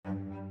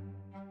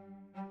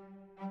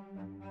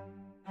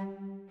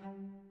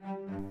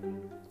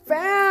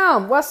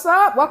fam, what's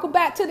up? Welcome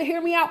back to the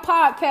Hear Me Out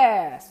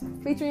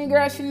podcast, featuring your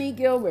girl Shanique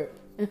Gilbert.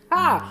 And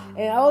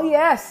oh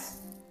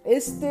yes,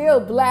 it's still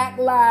Black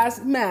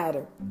Lives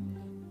Matter.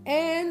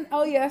 And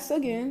oh yes,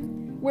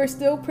 again, we're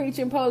still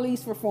preaching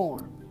police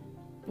reform.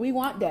 We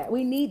want that.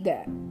 We need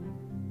that.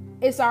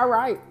 It's our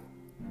right.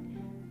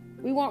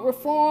 We want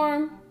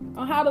reform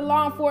on how the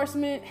law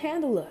enforcement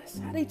handle us,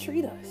 how they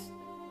treat us.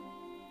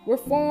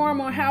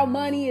 Reform on how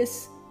money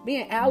is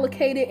being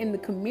allocated in the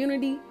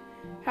community,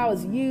 how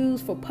it's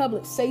used for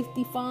public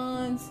safety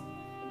funds.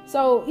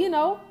 So,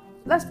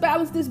 let's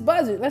balance this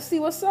budget. Let's see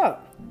what's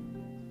up.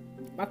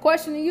 My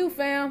question to you,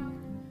 fam,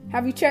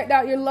 have you checked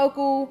out your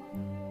local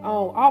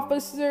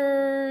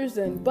officers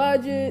and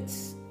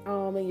budgets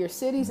in your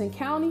cities and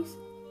counties?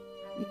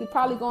 You could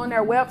probably go on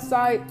their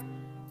website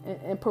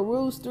and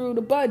peruse through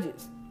the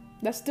budgets.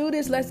 Let's do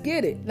this. Let's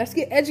get it. Let's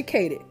get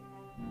educated.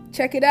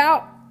 Check it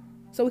out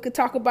so we could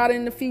talk about it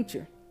in the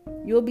future.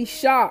 You'll be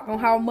shocked on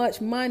how much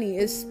money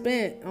is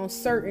spent on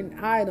certain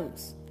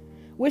items.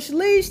 Which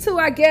leads to,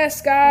 I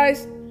guess,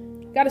 guys,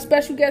 got a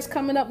special guest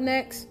coming up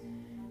next.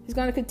 He's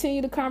going to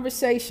continue the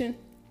conversation,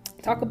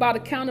 talk about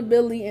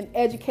accountability and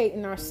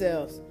educating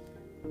ourselves.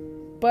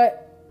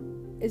 But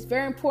it's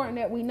very important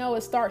that we know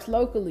it starts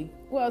locally.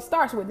 Well, it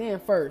starts within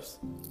first,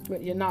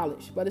 with your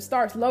knowledge. But it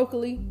starts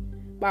locally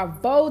by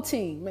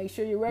voting. Make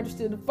sure you're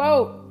registered to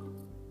vote.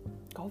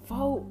 Go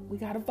vote. We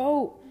got to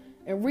vote.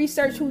 And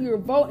research who you're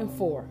voting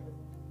for.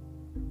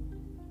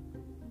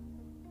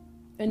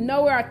 And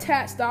know where our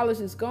tax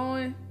dollars is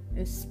going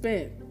and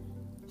spent.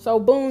 So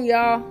boom,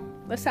 y'all.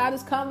 Let's have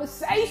this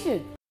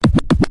conversation.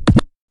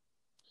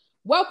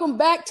 Welcome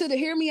back to the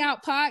Hear Me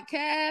Out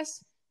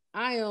podcast.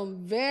 I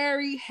am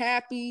very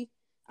happy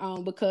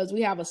because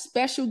we have a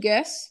special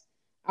guest.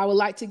 I would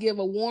like to give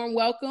a warm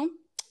welcome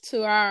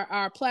to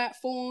our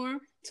platform,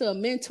 to a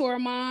mentor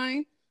of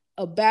mine,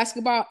 a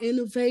basketball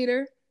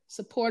innovator,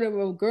 supporter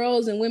of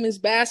girls and women's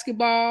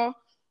basketball,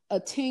 a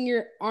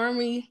tenured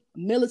Army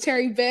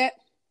military vet,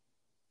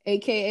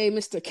 aka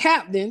Mr.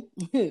 Captain.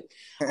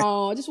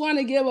 Just want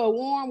to give a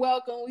warm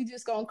welcome. We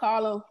just gonna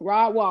call him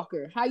Rod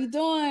Walker. How you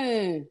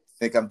doing? I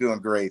think I'm doing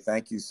great.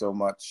 Thank you so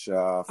much.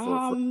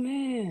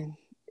 Man,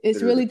 I'm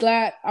really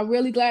glad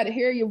to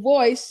hear your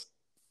voice.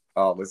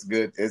 Oh, it's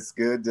good. It's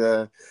good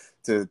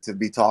to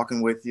be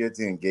talking with you,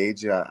 to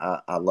engage you.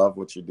 I love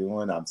what you're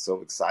doing. I'm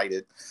so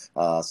excited.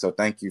 So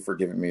thank you for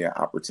giving me an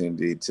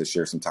opportunity to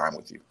share some time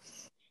with you.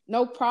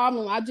 No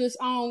problem. I just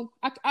I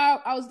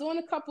was doing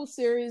a couple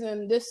series,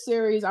 and this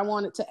series I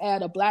wanted to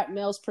add a Black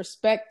male's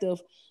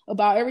perspective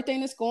about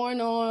everything that's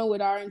going on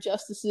with our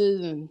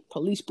injustices and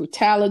police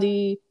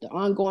brutality, the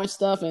ongoing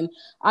stuff. And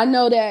I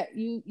know that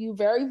you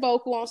very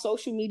vocal on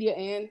social media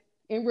and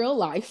in real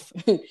life.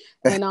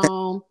 And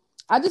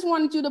I just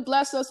wanted you to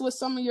bless us with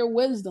some of your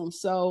wisdom.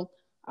 So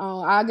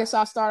I guess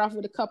I'll start off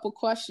with a couple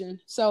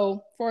questions.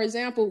 So, for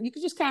example, you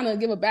could just kind of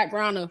give a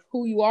background of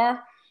who you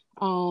are,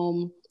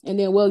 and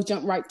then we'll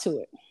jump right to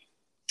it.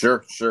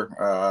 Sure.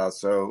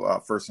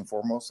 So first and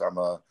foremost, I'm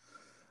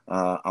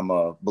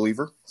a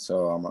believer.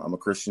 So I'm a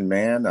Christian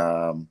man.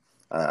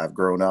 I've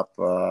grown up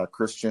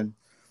Christian.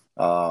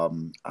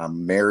 I'm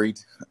married.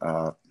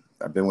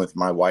 I've been with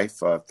my wife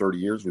 30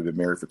 years. We've been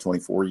married for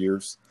 24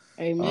 years.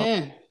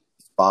 Amen.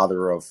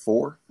 Father of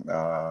 4,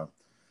 a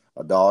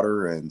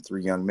daughter and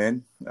 3 young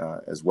men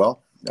as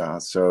well.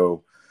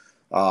 So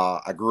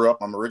I grew up,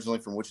 I'm originally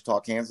from Wichita,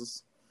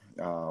 Kansas.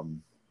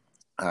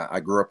 I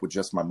grew up with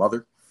just my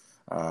mother,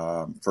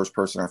 first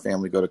person in our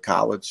family to go to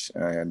college.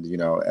 And,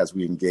 as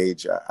we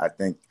engage, I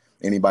think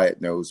anybody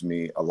that knows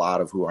me, a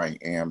lot of who I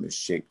am is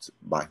shaped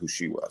by who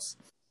she was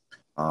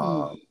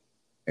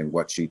and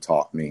what she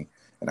taught me.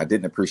 And I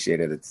didn't appreciate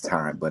it at the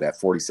time, but at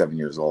 47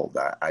 years old,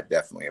 I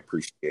definitely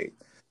appreciate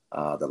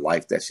the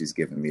life that she's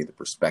given me, the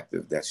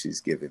perspective that she's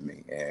given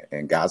me.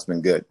 And God's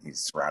been good. He's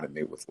surrounded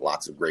me with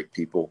lots of great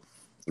people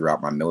throughout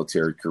my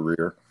military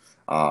career,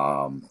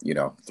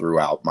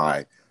 throughout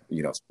my,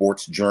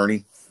 sports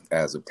journey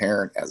as a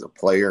parent, as a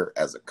player,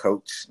 as a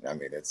coach. I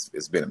mean, it's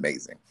been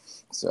amazing.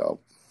 So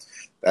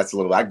that's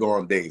I go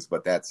on days,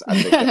 but I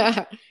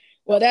think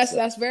well,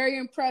 that's very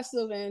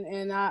impressive.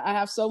 And I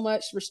have so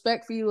much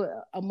respect for you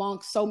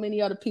amongst so many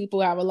other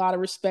people. I have a lot of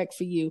respect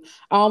for you.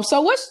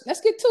 So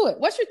let's get to it.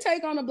 What's your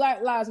take on the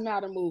Black Lives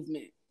Matter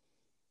movement?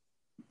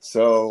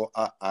 So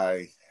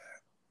I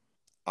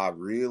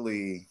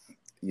really,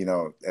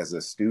 as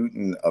a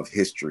student of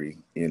history,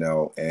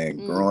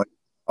 and growing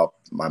up,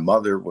 my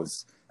mother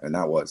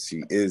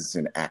she is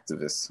an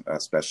activist,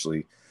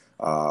 especially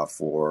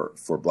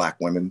for Black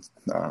women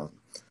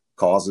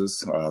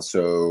causes.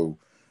 So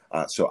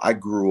I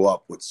grew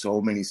up with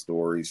so many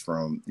stories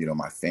from,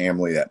 my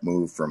family that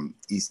moved from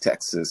East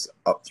Texas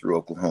up through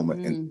Oklahoma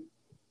and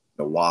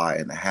the why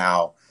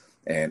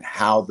and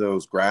how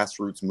those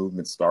grassroots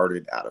movements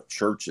started out of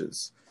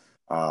churches,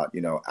 out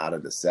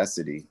of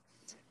necessity.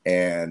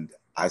 And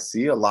I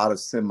see a lot of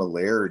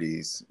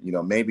similarities,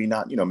 maybe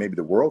not, maybe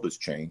the world has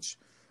changed,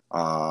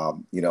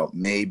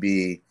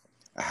 maybe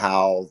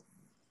how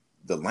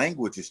the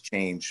language has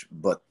changed,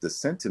 but the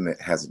sentiment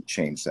hasn't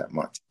changed that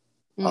much.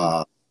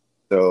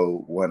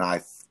 So when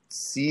I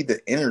see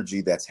the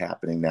energy that's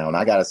happening now, and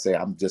I got to say,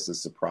 I'm just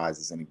as surprised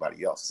as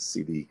anybody else to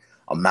see the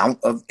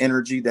amount of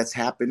energy that's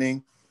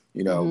happening.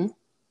 You know,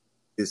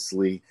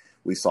 obviously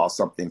we saw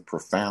something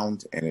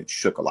profound and it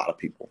shook a lot of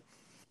people.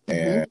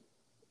 And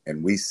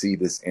we see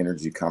this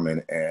energy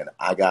coming. And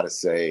I got to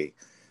say,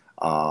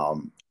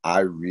 I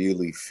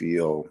really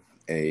feel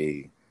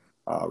a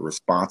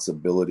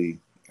responsibility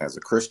as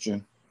a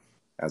Christian,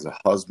 as a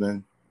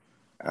husband,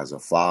 as a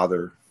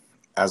father,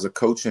 as a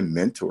coach and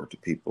mentor to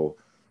people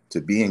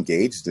to be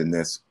engaged in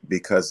this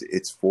because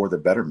it's for the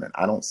betterment.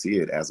 I don't see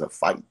it as a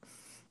fight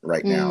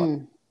right now.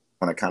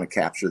 I want to kind of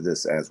capture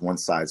this as one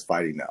side's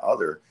fighting the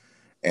other.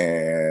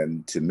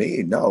 And to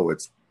me, no,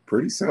 it's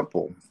pretty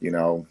simple. You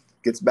know,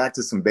 gets back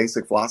to some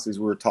basic philosophies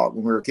we were taught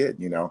when we were a kid.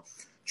 You know,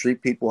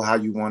 treat people how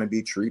you want to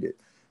be treated,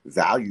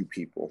 value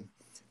people.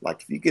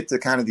 Like if you get to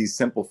kind of these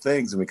simple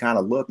things and we kind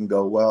of look and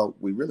go, well,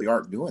 we really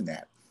aren't doing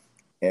that.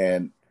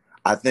 And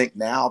I think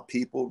now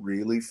people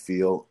really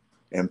feel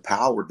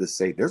empowered to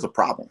say there's a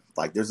problem.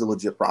 Like there's a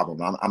legit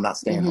problem. I'm not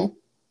staying home.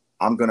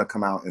 I'm going to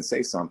come out and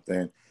say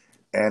something.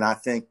 And I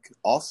think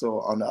also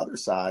on the other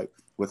side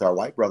with our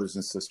white brothers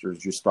and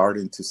sisters, you're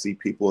starting to see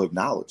people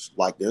acknowledge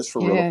like there's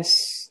for real.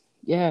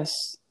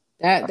 Yes.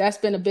 That's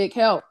been a big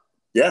help.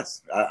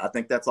 Yes. I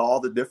think that's all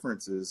the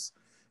difference is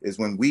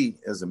when we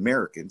as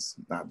Americans,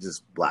 not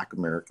just Black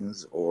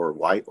Americans or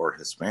white or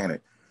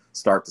Hispanic,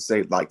 start to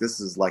say like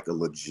this is like a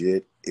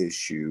legit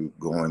issue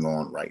going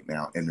on right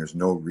now. And there's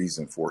no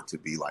reason for it to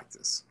be like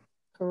this.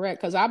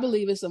 Correct. Because I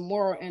believe it's a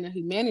moral and a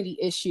humanity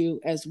issue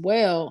as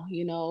well,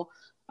 you know.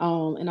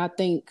 And I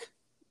think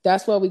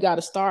that's where we got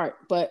to start.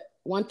 But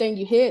one thing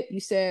you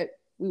said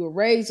we were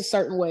raised a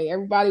certain way.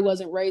 Everybody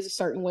wasn't raised a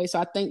certain way. So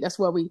I think that's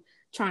where we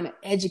trying to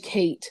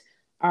educate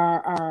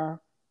our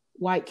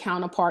white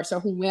counterparts or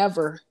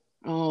whomever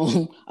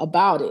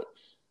about it.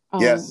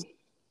 Yes.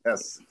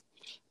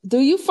 Do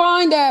you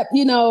find that,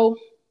 you know,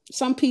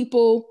 some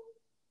people,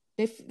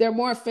 they're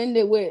more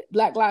offended with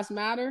Black Lives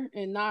Matter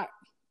and not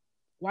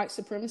white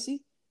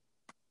supremacy?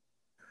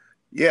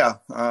 Yeah.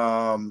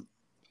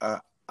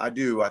 I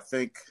do. I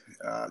think,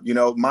 you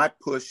know, my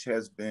push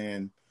has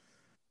been,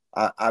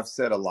 I've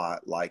said a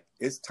lot, like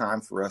it's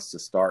time for us to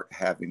start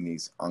having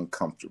these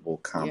uncomfortable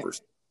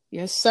conversations.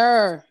 Yes,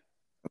 sir.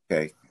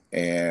 Okay.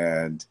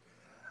 And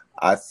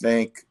I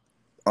think,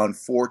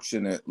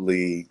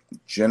 unfortunately,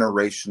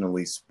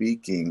 generationally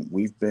speaking,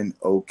 we've been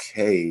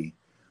okay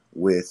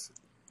with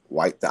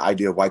the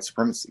idea of white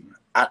supremacy.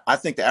 I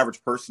think the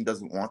average person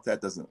doesn't want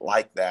that, doesn't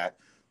like that,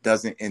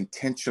 doesn't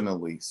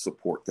intentionally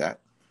support that.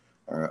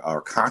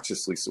 Or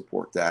consciously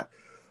support that.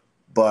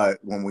 But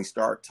when we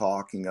start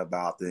talking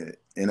about the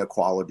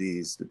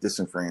inequalities, the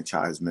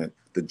disenfranchisement,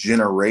 the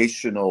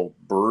generational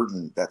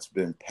burden that's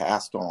been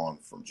passed on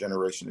from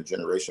generation to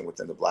generation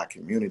within the Black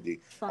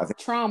community, I think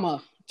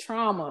trauma.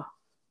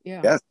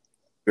 Yeah. Yes,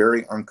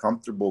 very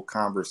uncomfortable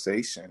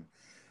conversation.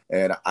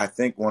 And I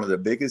think one of the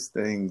biggest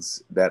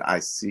things that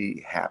I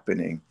see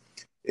happening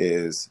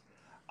is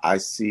I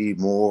see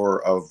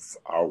more of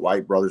our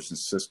white brothers and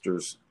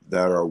sisters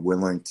that are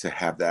willing to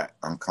have that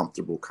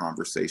uncomfortable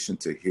conversation,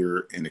 to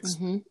hear an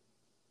experience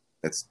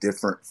that's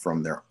different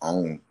from their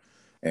own,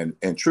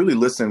 and truly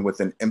listen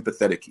with an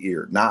empathetic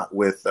ear, not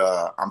with,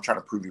 I'm trying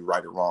to prove you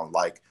right or wrong.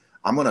 Like,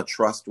 I'm going to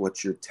trust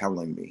what you're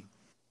telling me,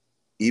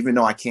 even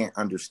though I can't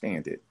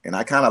understand it. And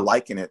I kind of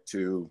liken it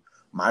to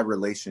my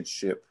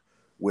relationship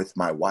with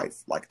my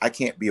wife. Like, I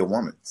can't be a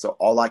woman. So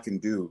all I can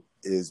do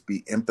is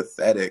be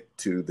empathetic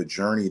to the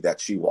journey that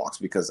she walks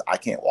because I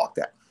can't walk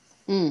that.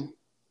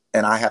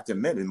 And I have to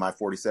admit, in my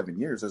 47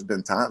 years, there's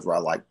been times where I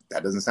like,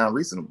 that doesn't sound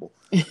reasonable.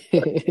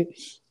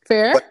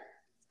 Fair. But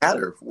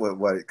matter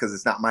what, because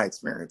it's not my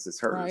experience, it's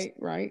hers.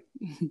 Right.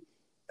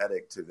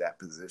 To that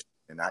position.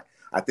 And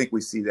I think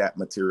we see that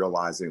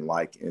materializing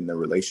like in the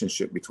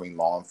relationship between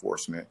law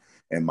enforcement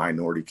and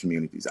minority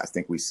communities. I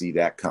think we see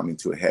that coming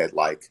to a head,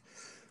 like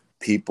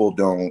people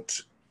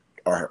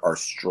are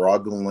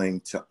struggling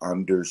to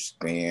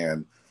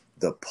understand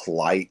the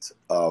plight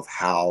of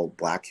how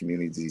Black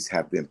communities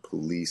have been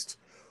policed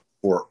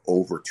for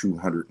over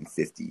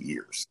 250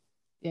 years.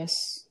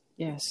 Yes.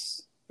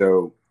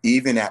 So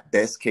even at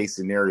best case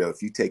scenario,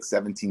 if you take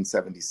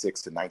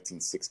 1776 to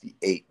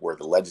 1968, where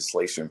the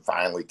legislation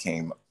finally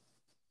came,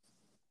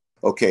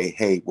 okay,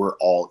 hey, we're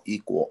all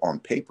equal on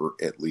paper,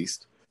 at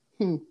least.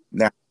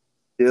 Now,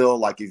 still,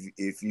 like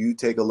if you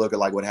take a look at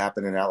like what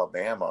happened in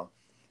Alabama,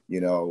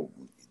 you know,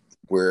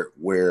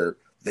 where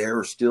there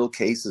are still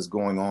cases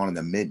going on in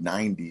the mid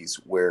 90s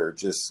where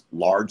just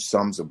large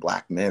sums of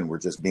Black men were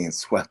just being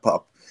swept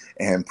up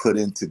and put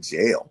into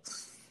jail.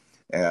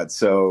 And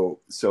so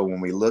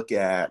when we look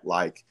at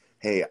like,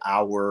 hey,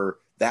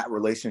 that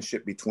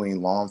relationship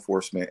between law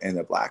enforcement and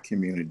the Black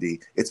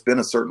community, it's been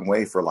a certain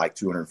way for like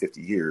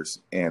 250 years.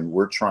 And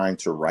we're trying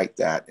to right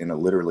that in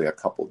literally a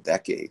couple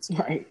decades.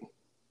 Right.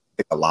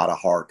 A lot of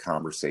hard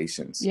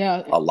conversations.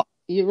 Yeah,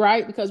 you're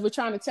right, because we're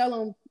trying to tell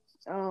them,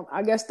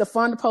 I guess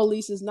defund the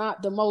police is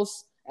not the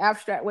most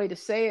abstract way to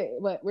say it,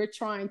 but we're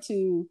trying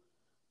to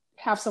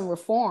have some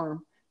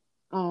reform.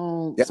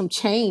 Yeah. some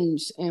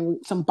change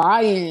and some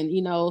buy-in,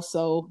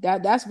 so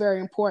that's very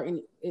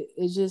important.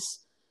 It's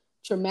just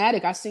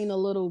traumatic. I seen a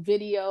little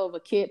video of a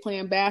kid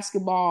playing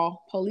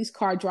basketball, police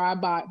car drive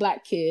by,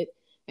 black kid,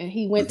 and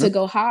he went to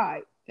go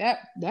hide.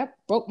 That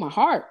broke my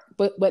heart,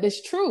 but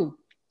it's true.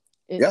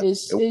 Yeah.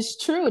 It's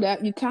true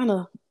that you kind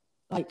of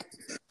like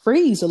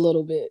freeze a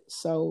little bit.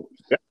 So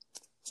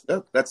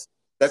that's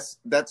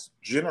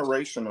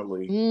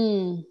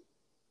generationally.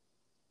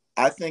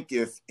 I think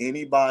if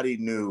anybody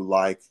knew,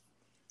 like,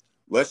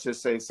 let's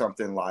just say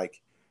something like,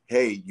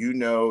 hey,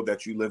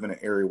 that you live in an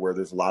area where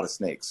there's a lot of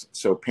snakes.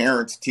 So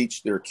parents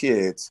teach their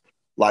kids,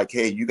 like,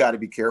 hey, you got to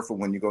be careful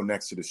when you go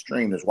next to the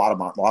stream. There's water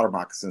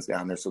moccasins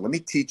down there. So let me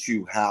teach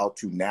you how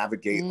to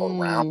navigate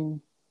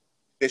around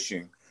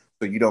fishing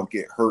so you don't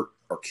get hurt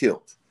or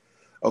killed.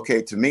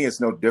 Okay, to me,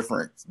 it's no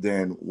different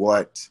than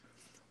what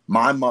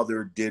my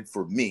mother did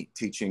for me,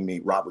 teaching me,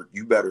 Robert,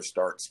 you better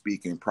start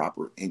speaking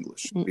proper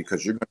English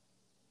because you're going to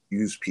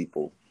use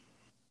people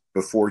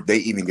before they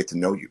even get to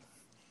know you.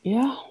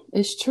 Yeah,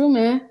 it's true,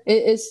 man.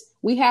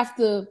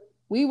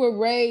 We were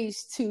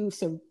raised to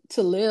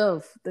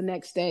live the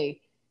next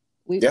day.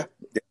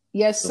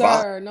 Yes,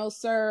 sir. No,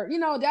 sir.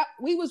 That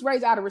we was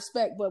raised out of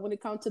respect, but when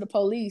it comes to the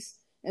police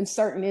and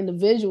certain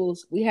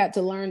individuals, we had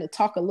to learn to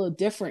talk a little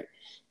different.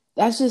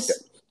 That's just,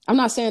 I'm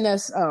not saying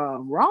that's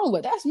wrong,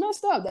 but that's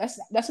messed up.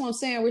 That's what I'm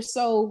saying.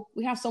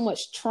 We have so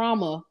much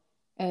trauma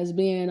as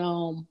being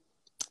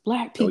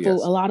Black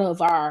people. A lot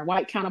of our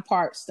white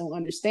counterparts don't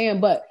understand,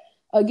 but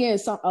again,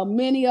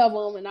 many of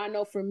them, and I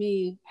know for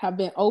me, have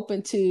been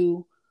open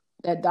to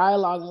that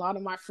dialogue. A lot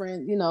of my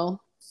friends,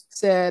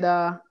 said,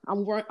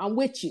 "I'm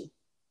with you."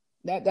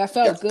 That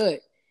felt good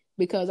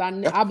because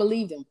I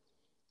believe them.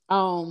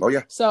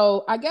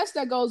 So I guess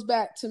that goes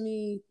back to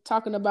me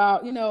talking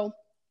about,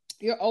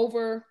 you're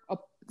over a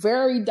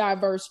very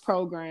diverse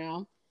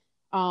program,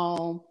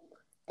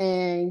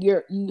 and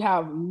you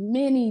have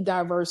many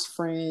diverse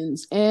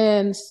friends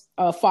and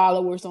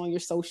followers on your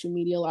social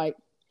media. Like,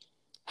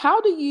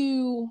 how do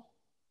you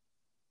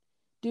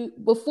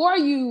before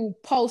you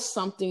post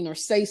something or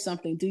say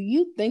something, do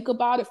you think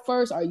about it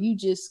first, or you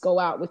just go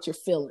out with your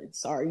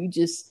feelings, or you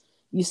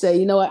say,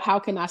 you know what, how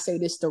can I say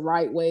this the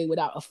right way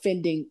without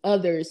offending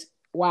others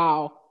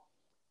while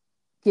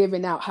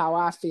giving out how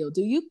I feel?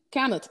 Do you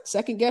kind of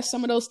second guess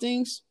some of those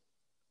things?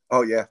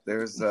 Oh yeah,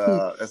 there's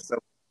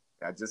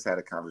I just had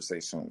a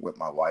conversation with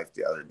my wife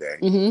the other day,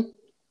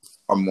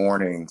 a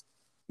morning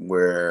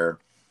where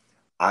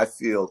I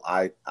feel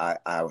I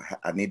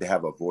need to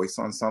have a voice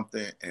on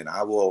something, and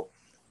I will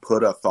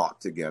put a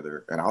thought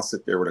together, and I'll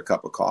sit there with a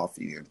cup of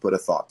coffee and put a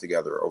thought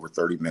together over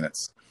 30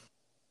 minutes.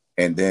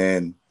 And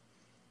then,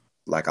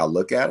 like, I'll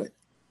look at it.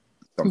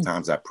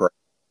 Sometimes I pray.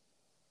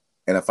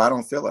 And if I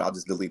don't feel it, I'll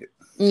just delete it.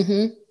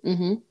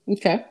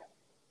 Okay.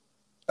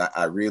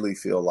 I really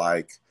feel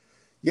like,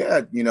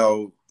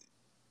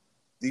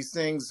 these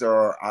things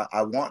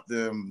I want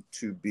them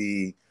to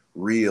be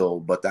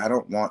real, but I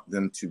don't want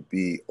them to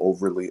be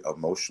overly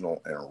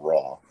emotional and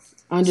raw.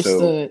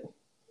 Understood.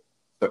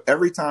 So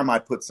every time I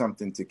put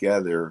something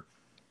together,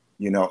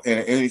 and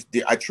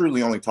I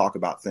truly only talk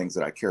about things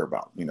that I care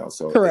about,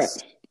 so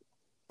correct.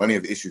 Plenty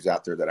of issues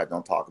out there that I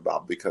don't talk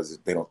about because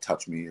they don't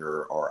touch me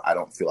or I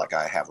don't feel like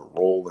I have a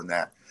role in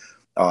that.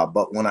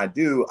 But when I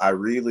do, I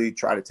really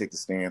try to take the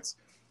stance.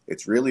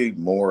 It's really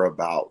more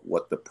about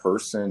what the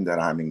person that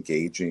I'm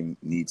engaging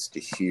needs to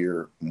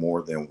hear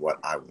more than what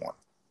I want.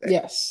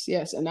 Yes.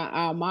 And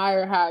I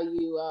admire how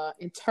you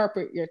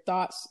interpret your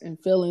thoughts and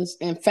feelings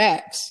and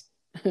facts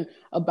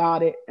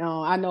about it.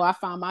 I know I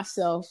found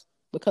myself,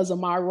 because of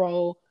my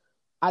role,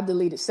 I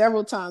deleted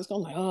several times.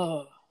 I'm like,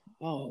 oh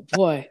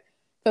boy.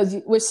 Because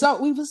it was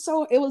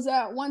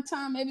at one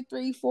time, maybe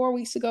 3-4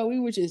 weeks ago, we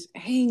were just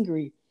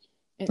angry.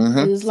 And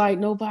it was like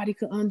nobody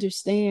could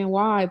understand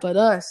why but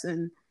us.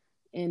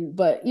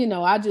 But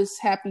I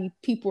just happy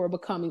people are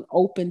becoming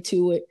open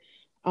to it.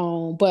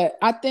 But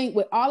I think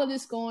with all of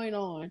this going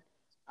on,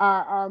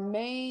 our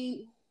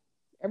main,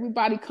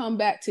 everybody can come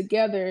back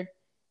together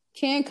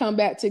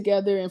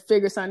and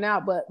figure something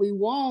out, but we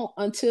won't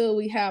until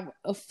we have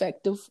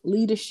effective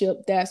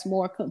leadership that's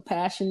more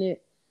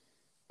compassionate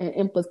and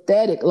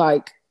empathetic.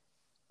 Like,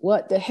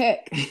 what the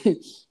heck?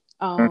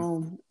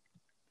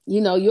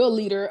 You're a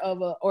leader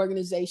of an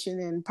organization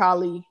and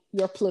probably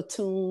your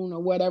platoon or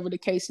whatever the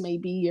case may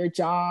be, your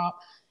job,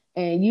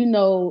 and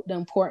the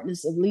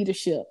importance of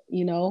leadership,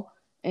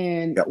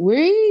 and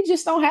we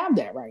just don't have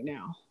that right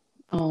now.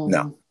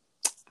 No.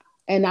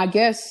 And I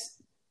guess,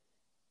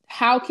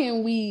 how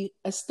can we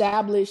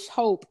establish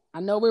hope? I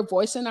know we're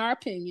voicing our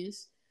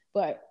opinions,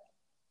 but,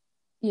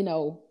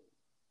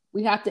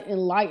 we have to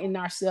enlighten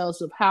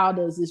ourselves of how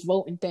does this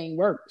voting thing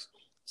work.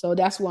 So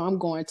that's where I'm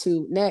going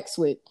to next,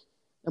 with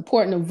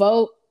important to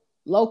vote,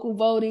 local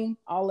voting,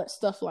 all that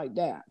stuff like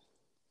that.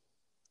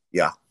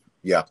 Yeah.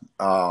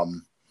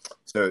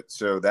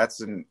 So that's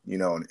an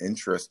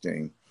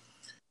interesting,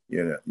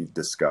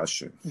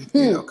 discussion,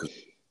 because,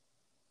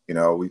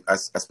 I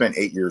spent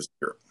 8 years in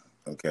Europe.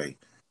 Okay.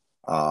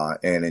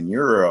 And in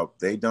Europe,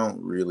 they don't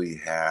really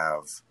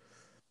have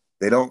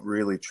they don't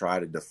really try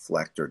to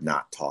deflect or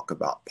not talk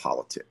about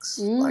politics.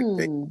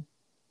 Mm.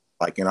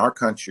 Like in our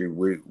country,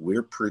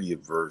 we're pretty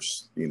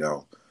averse,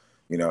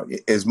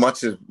 as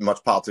much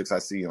politics I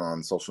see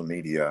on social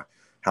media,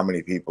 how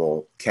many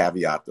people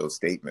caveat those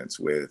statements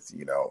with,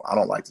 I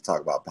don't like to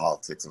talk about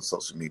politics on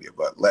social media,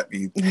 but let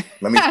me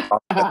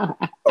talk about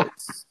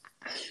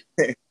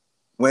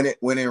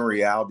when in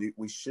reality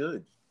we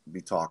should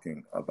be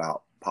talking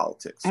about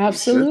politics. We should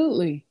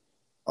Absolutely.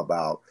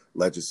 about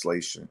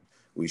legislation.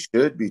 We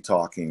should be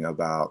talking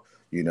about,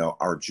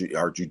 our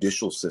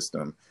judicial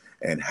system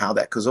and how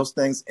that, because those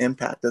things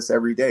impact us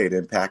every day. It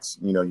impacts,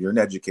 you're an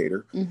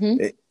educator. Mm-hmm.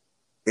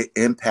 It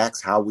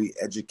impacts how we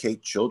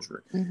educate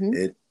children.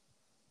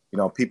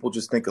 Mm-hmm. People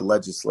just think of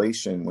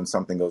legislation when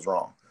something goes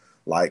wrong.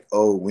 Like,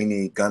 oh, we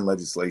need gun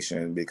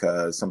legislation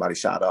because somebody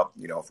shot up,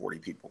 40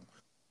 people.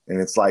 And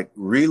it's like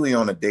really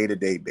on a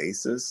day-to-day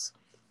basis,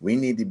 we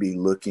need to be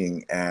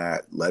looking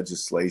at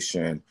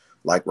legislation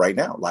like right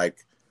now,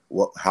 like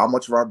how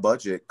much of our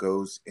budget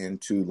goes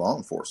into law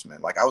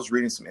enforcement. Like I was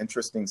reading some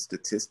interesting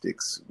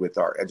statistics with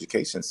our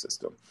education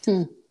system.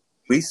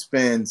 We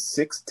spend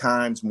 6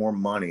 times more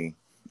money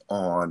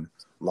on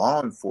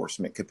law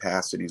enforcement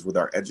capacities with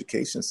our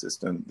education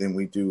system than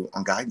we do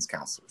on guidance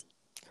counselors.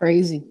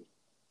 Crazy.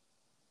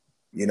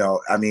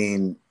 I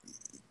mean,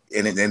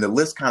 and the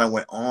list kind of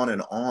went on,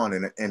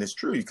 and it's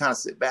true. You kind of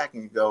sit back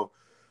and you go,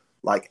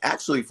 like,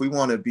 actually, if we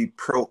want to be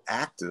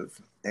proactive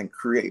and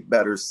create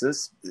better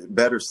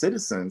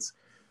citizens,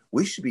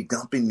 we should be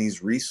dumping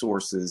these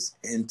resources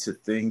into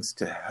things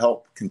to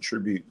help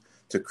contribute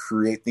to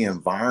create the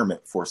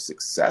environment for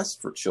success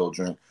for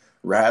children,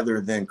 rather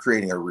than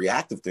creating a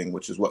reactive thing,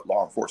 which is what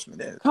law enforcement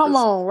is. Come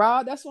on,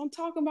 Rod. That's what I'm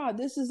talking about.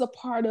 This is a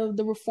part of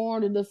the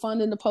reform to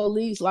defunding the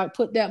police. Like,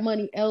 put that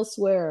money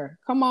elsewhere.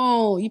 Come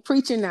on, you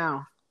preaching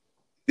now.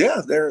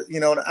 Yeah,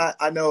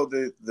 I know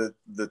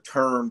the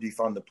term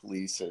defund the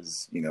police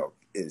is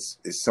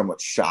somewhat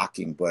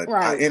shocking, but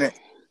right.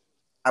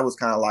 I was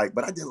kind of like,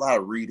 but I did a lot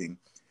of reading,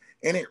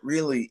 and it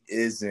really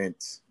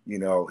isn't,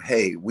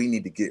 hey, we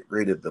need to get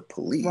rid of the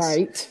police.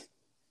 Right.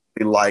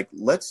 Like,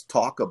 let's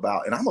talk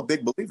about, and I'm a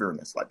big believer in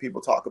this, like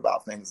people talk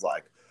about things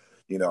like,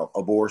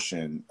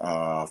 abortion,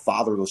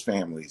 fatherless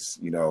families,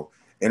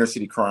 inner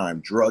city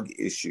crime, drug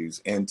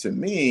issues. And to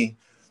me,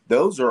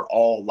 those are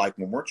all like,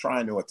 when we're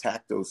trying to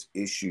attack those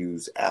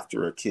issues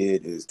after a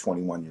kid is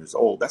 21 years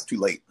old, that's too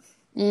late.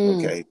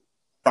 Okay.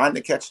 Trying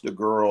to catch the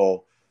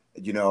girl,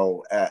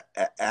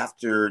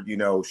 after,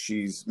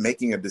 she's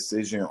making a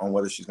decision on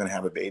whether she's going to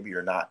have a baby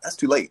or not, that's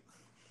too late.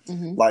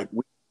 Mm-hmm. Like,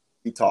 we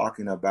be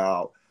talking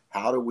about,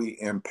 how do we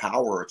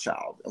empower a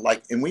child?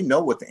 Like, and we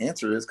know what the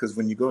answer is, because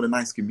when you go to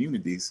nice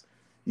communities,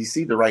 you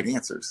see the right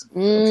answers.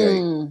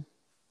 Okay.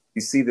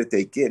 You see that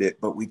they get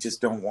it, but we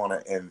just don't want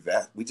to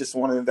invest. We just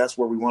want to invest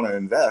where we want to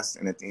invest.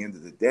 And at the end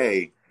of the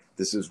day,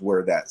 this is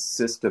where that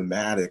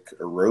systematic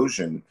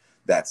erosion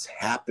that's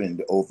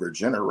happened over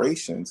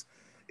generations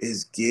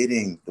is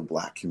getting the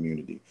Black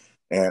community.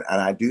 And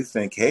I do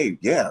think, hey,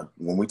 yeah,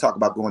 when we talk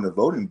about going to the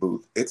voting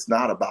booth, it's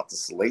not about the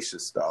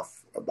salacious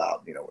stuff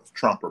about, it's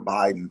Trump or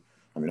Biden.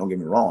 I mean, don't get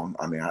me wrong.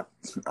 I mean,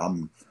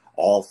 I'm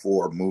all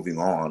for moving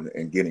on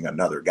and getting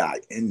another guy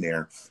in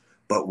there.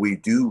 But we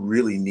do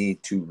really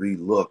need to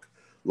relook,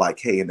 like,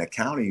 hey, in the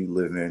county you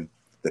live in,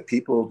 the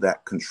people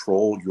that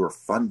control your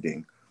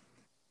funding,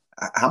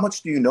 how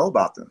much do you know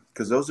about them?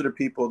 Because those are the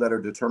people that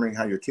are determining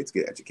how your kids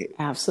get educated.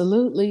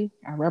 Absolutely.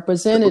 Our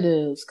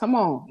representatives. Come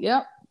on.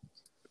 Yep.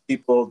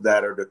 People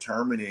that are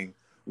determining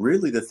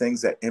really the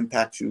things that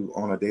impact you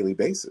on a daily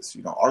basis.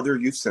 Are there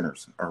youth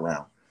centers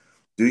around?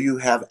 Do you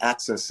have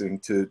access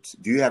to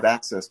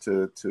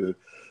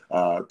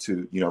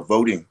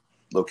voting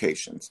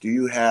locations? Do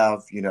you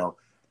have,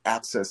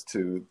 access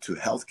to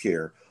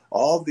healthcare?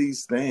 All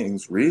these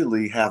things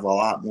really have a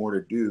lot more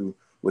to do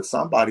with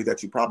somebody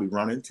that you probably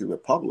run into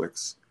at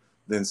Publix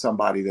than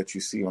somebody that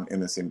you see on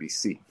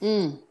MSNBC.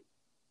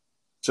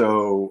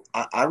 So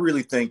I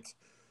really think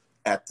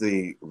at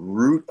the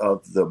root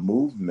of the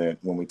movement,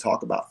 when we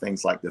talk about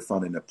things like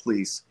defunding the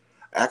police,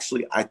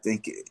 actually, I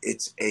think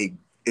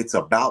it's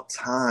about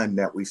time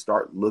that we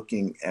start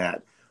looking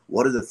at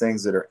what are the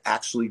things that are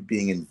actually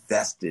being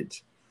invested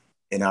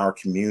in our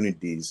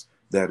communities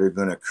that are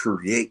going to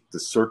create the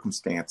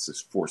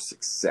circumstances for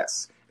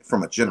success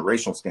from a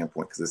generational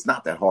standpoint, because it's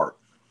not that hard.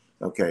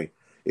 Okay.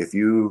 If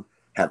you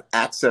have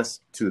access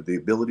to the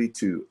ability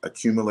to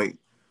accumulate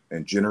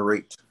and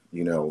generate,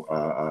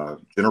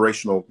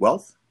 generational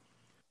wealth,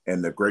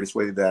 and the greatest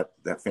way that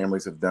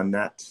families have done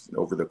that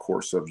over the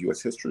course of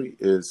U.S. history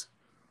is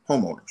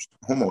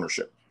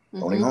homeownership.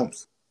 Owning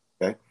homes.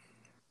 Okay.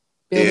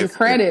 Building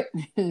credit.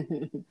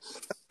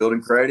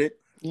 Building credit.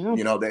 Yeah.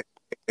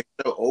 They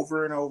show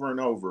over and over and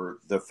over,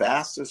 the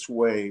fastest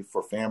way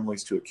for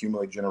families to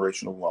accumulate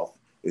generational wealth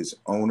is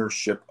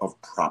ownership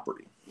of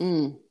property.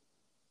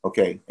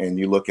 Okay. And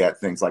you look at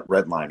things like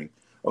redlining.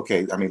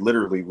 Okay. I mean,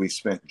 literally, we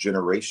spent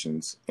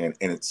generations, and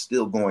it's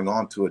still going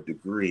on to a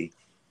degree,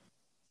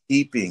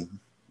 keeping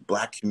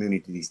Black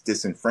communities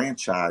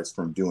disenfranchised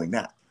from doing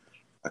that,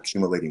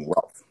 accumulating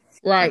wealth.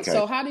 Right. Okay.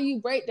 So how do you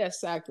break that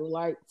cycle?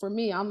 Like for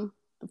me, I'm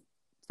the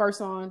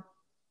first on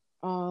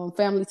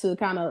family to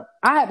kind of,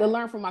 I had to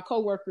learn from my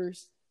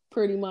coworkers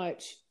pretty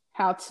much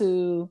how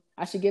to,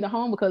 I should get a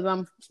home because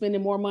I'm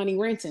spending more money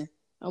renting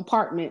an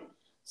apartment.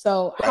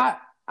 So Right. how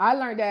I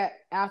learned that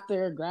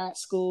after grad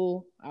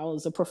school, I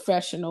was a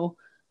professional.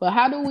 But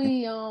how do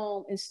we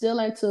instill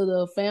into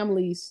the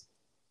families,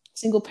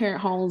 single parent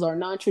homes or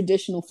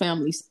non-traditional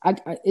families?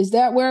 Is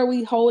that where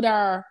we hold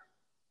our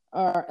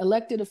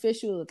elected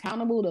officials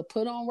accountable to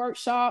put on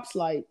workshops?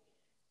 Like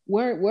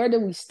where do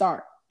we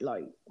start?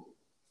 Like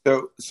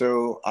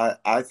So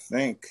I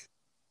think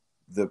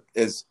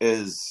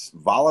as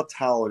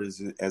volatile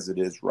as it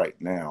is right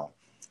now,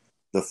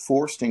 the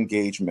forced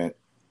engagement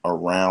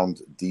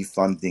around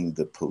defunding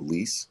the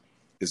police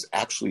is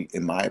actually,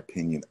 in my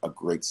opinion, a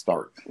great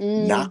start.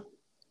 Not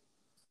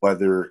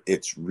whether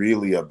it's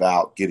really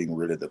about getting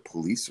rid of the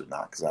police or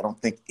not, because I don't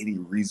think any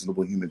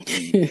reasonable human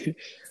being can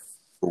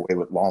away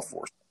with law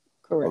enforcement.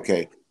 correct.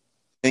 Okay. I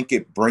think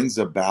it brings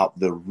about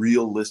the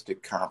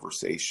realistic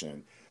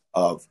conversation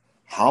of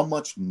how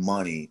much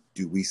money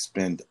do we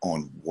spend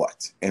on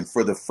what? And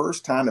for the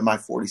first time in my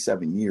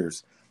 47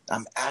 years,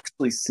 I'm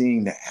actually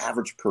seeing the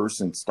average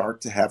person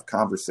start to have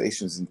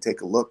conversations and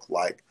take a look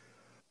like,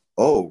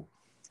 oh,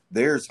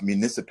 there's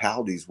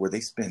municipalities where they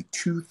spend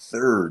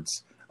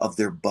 2/3 of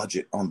their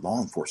budget on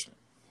law enforcement.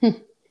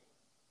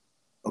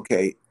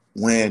 Okay.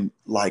 When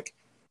like,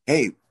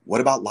 hey,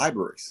 what about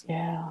libraries?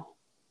 Yeah.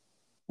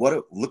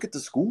 Look at the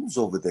schools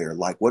over there.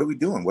 Like, what are we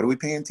doing? What are we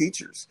paying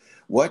teachers?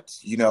 Why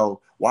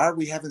are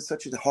we having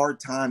such a hard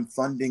time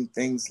funding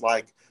things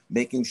like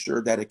making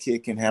sure that a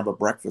kid can have a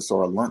breakfast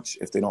or a lunch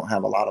if they don't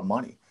have a lot of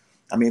money?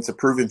 I mean, it's a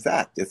proven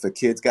fact. If a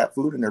kid's got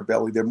food in their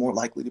belly, they're more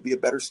likely to be a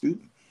better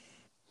student.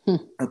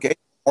 Okay.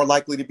 More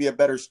likely to be a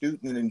better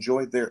student and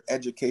enjoy their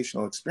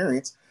educational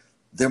experience.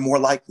 They're more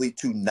likely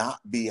to not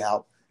be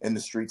out in the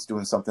streets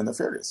doing something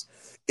nefarious.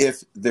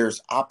 If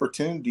there's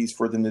opportunities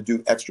for them to do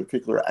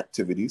extracurricular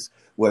activities,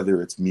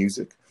 whether it's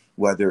music,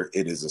 whether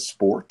it is a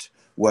sport,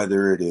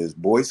 whether it is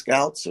Boy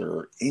Scouts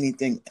or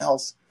anything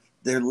else,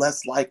 they're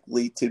less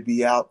likely to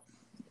be out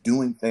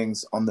doing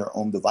things on their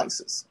own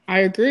devices. I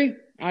agree.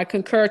 I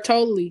concur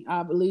totally.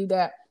 I believe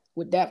that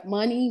with that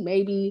money,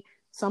 maybe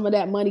some of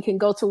that money can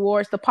go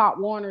towards the Pop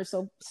Warner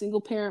so single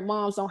parent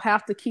moms don't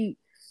have to keep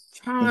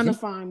trying to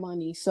find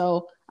money.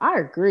 So I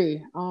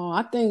agree.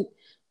 I think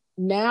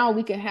now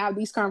we can have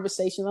these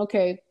conversations.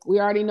 Okay, we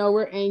already know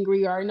we're angry.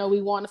 We already know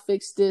we want to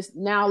fix this.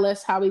 Now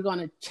how are we going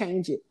to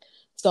change it?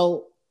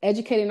 So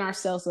educating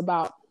ourselves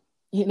about,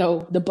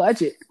 the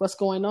budget, what's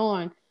going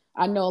on.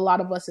 I know a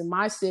lot of us in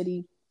my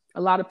city,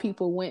 a lot of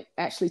people went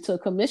actually to a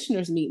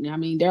commissioner's meeting. I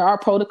mean, there are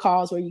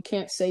protocols where you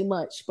can't say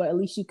much, but at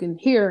least you can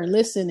hear and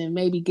listen and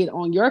maybe get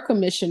on your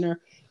commissioner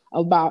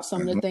about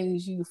some of the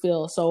things you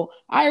feel. So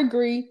I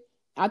agree.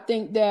 I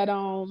think that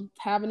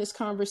having this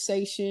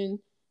conversation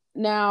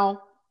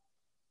now,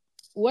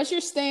 what's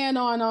your stand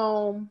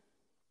on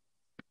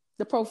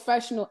the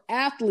professional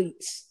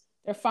athletes?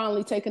 They're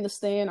finally taking a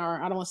stand,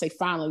 or I don't want to say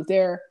finally,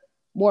 they're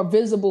more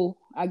visible,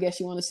 I guess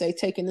you want to say,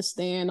 taking a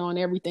stand on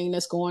everything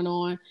that's going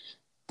on.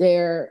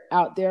 They're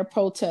out there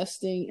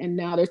protesting, and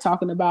now they're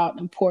talking about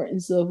the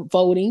importance of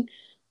voting.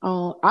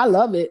 I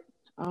love it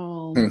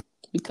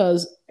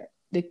because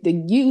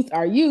the youth,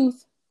 our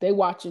youth, they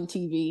watching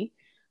TV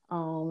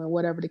and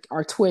whatever,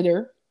 or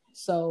Twitter,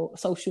 so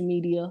social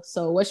media.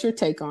 So what's your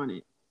take on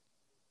it?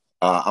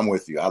 I'm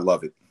with you. I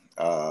love it.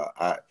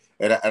 I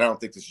don't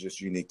think this is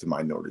just unique to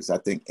minorities. I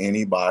think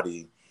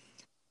anybody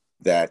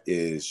that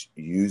is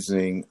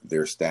using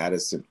their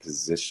status and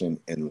position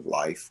in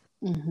life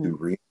to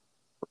reach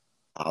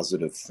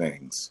positive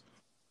things,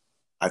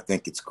 I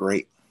think it's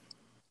great.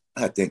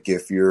 I think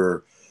if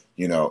you're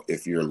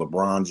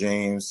LeBron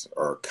James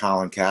or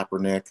Colin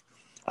Kaepernick,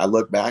 I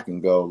look back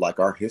and go, like,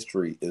 our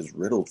history is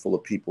riddled full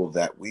of people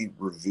that we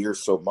revere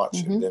so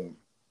much, and then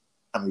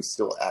we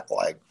still act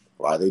like,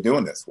 why are they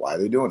doing this? Why are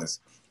they doing this?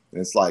 And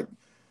it's like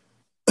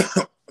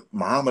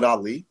Muhammad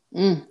Ali.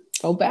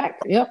 Go back.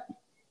 Yep.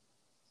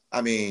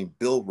 I mean,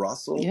 Bill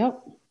Russell.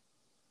 Yep.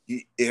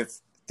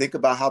 Think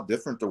about how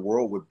different the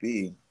world would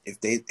be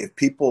if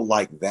people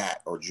like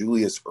that, or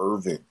Julius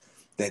Erving,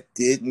 that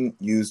didn't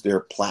use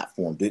their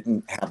platform,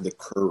 didn't have the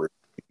courage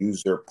to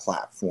use their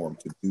platform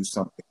to do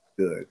something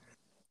good,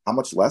 how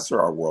much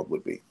lesser our world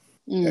would be.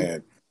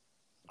 And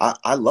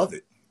I love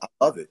it. I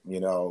love it,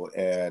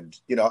 and,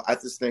 I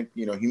just think,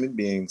 human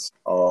beings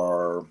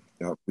are,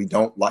 we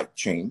don't like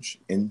change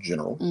in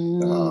general.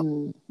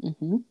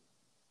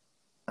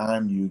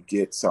 Time you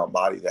get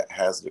somebody that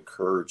has the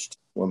courage to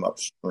swim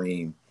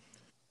upstream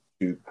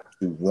to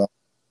want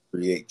to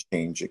create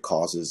change, it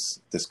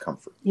causes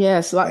discomfort.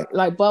 Yes, like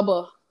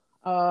Bubba,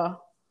 the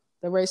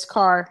race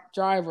car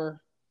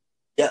driver.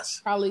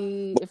 Yes.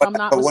 Probably, if I'm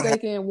not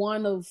mistaken,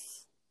 one of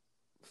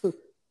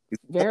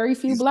very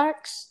few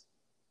blacks.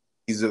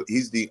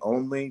 He's the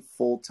only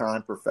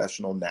full-time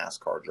professional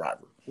NASCAR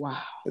driver.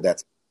 Wow.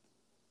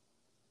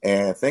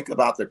 And think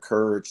about the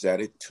courage that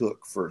it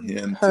took for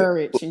him.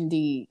 Courage,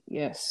 indeed.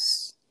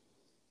 Yes.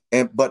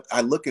 But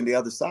I look in the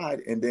other side,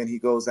 and then he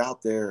goes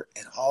out there,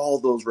 and all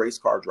those race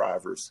car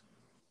drivers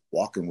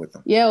walking with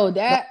him. Yo,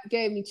 that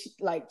gave me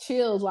like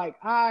chills. Like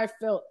I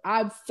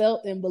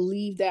felt and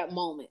believed that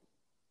moment,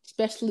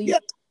 especially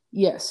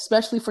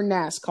especially for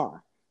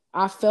NASCAR.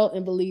 I felt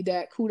and believed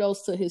that.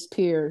 Kudos to his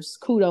peers.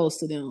 Kudos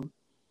to them.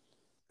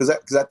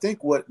 Because I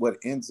think what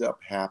ends up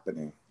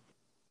happening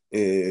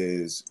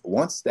is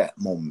once that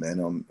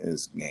momentum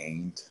is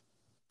gained,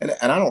 and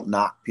I don't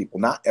knock people.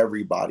 Not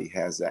everybody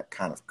has that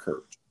kind of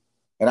courage.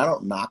 And I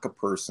don't knock a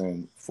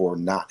person for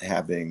not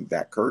having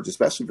that courage,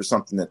 especially for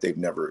something that they've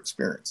never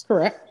experienced.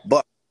 Correct.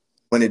 But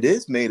when it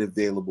is made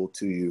available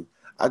to you,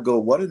 I go,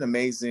 what an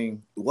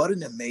amazing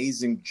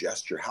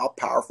gesture. How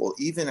powerful.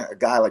 Even a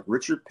guy like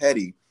Richard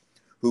Petty,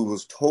 who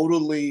was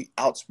totally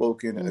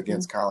outspoken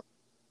against Colin,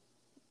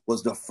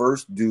 was the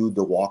first dude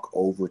to walk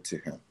over to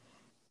him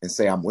and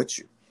say, I'm with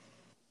you.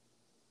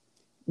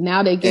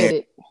 Now they get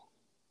it.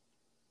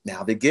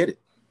 Now they get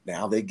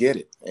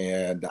it.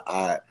 And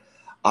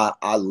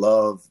I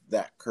love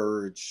that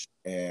courage,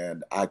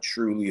 and I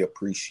truly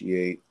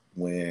appreciate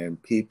when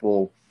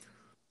people,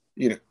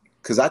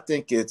 because I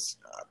think it's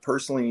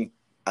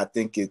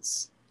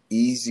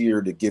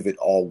easier to give it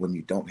all when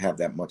you don't have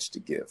that much to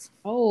give.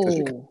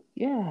 Oh,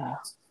 yeah.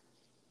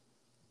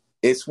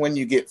 It's when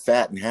you get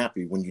fat and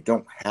happy when you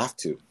don't have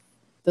to.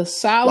 The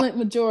silent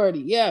majority,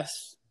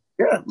 yes.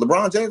 Yeah,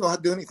 LeBron James don't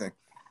have to do anything.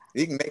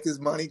 He can make his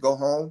money, go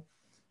home,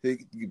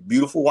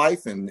 beautiful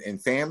wife and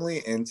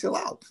family, and chill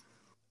out.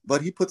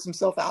 But he puts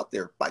himself out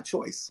there by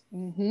choice.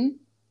 Mm-hmm.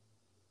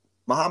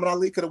 Muhammad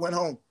Ali could have went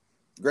home,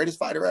 greatest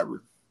fighter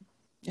ever.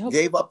 Yep.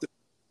 Gave up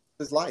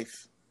his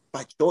life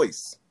by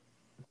choice.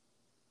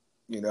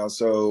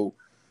 So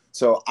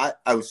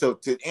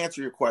to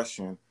answer your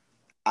question,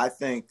 I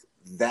think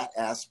that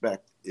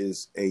aspect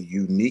is a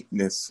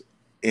uniqueness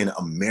in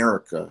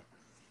America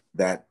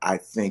that I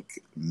think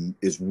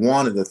is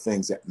one of the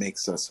things that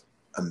makes us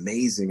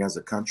amazing as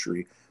a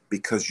country,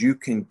 because you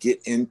can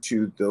get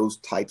into those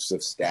types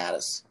of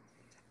status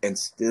and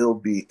still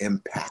be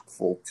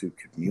impactful to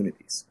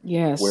communities.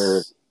 Yes.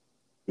 Where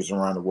it's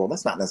around the world,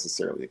 that's not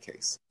necessarily the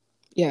case.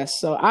 Yes.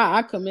 So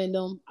I commend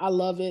them. I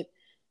love it,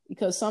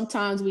 because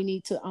sometimes we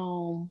need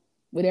to,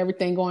 with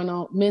everything going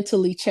on,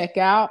 mentally check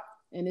out,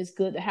 and it's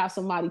good to have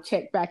somebody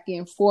check back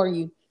in for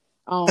you.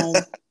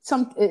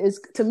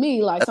 To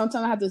me, like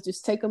sometimes I have to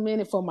just take a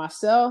minute for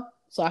myself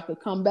so I could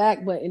come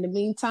back. But in the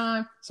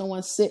meantime,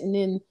 someone's sitting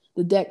in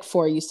the deck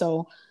for you.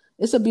 So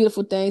it's a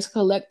beautiful thing. It's a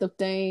collective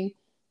thing.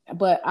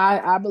 But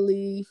I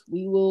believe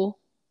we will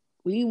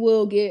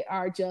get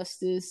our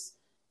justice.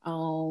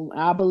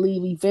 I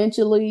believe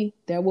eventually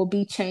there will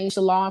be change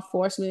to law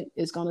enforcement.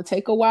 It's going to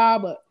take a while,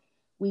 but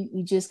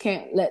we just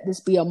can't let this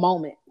be a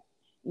moment,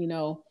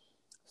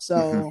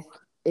 So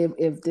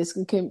if this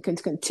can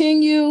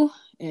continue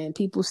and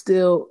people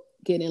still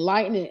get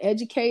enlightened and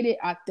educated,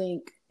 I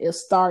think it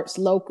starts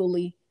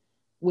locally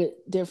with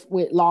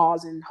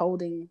laws and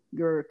holding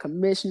your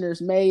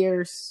commissioners,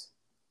 mayors,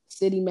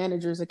 city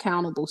managers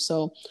accountable.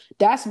 So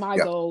that's my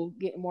goal,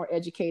 getting more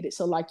educated.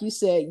 So like you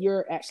said,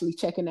 you're actually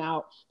checking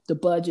out the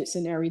budgets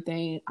and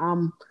everything.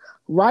 I'm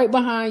right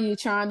behind you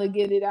trying to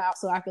get it out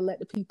so I can let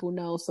the people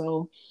know.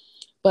 So,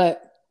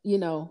 but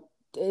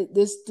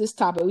this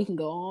topic, we can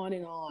go on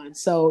and on.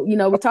 So, we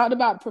talked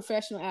about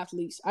professional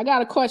athletes. I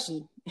got a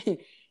question.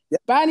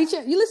 By any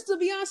chance, you listen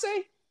to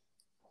Beyonce?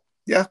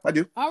 Yeah, I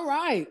do. All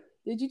right.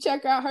 Did you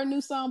check out her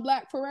new song,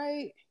 Black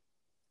Parade?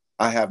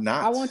 I have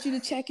not. I want you to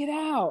check it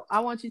out. I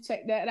want you to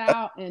check that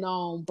out.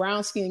 And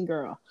Brown Skin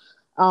Girl.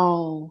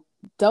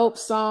 Dope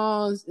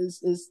songs.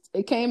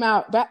 It came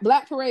out.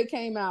 Black Parade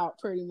came out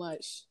pretty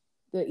much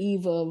the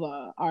eve of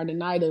the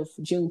night of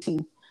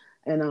Juneteenth.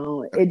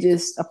 And it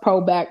just a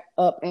pro back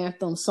up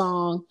anthem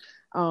song.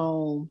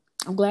 I'm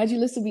glad you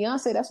listen to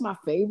Beyonce. That's my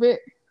favorite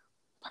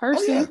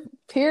person. Oh, yeah.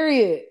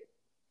 Period.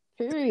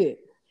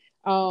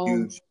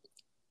 Huge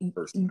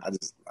person. I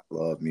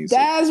love music.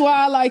 That's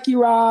why I like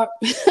you, Rob.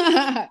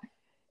 I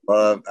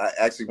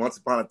actually, once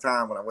upon a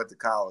time when I went to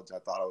college, I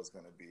thought I was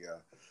going to be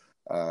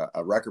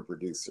a record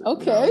producer.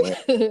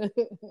 Okay.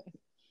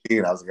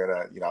 And I was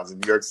gonna, I was in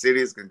New York City.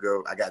 I was gonna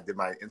go. Did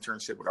my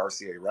internship with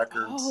RCA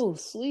Records. Oh,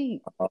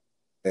 sweet.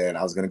 And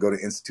I was going to go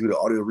to Institute of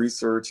Audio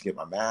Research, get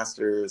my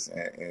master's,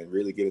 and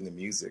really get into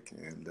music.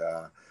 And,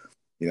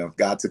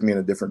 God took me in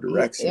a different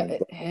direction.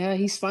 Yeah,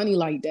 he's funny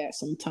like that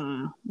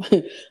sometimes.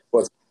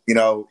 But, we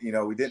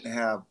didn't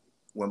have,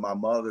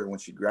 when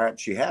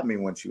she had me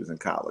when she was in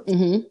college.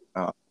 Mm-hmm.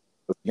 As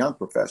a young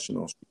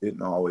professional, she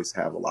didn't always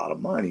have a lot of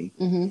money.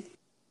 Mm-hmm.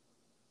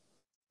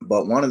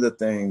 But one of the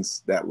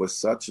things that was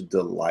such a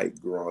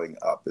delight growing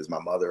up is my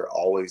mother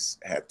always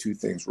had two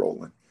things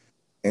rolling: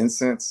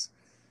 incense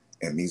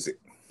and music.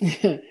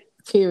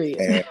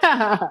 Period.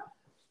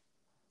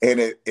 And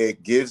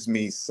it gives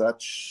me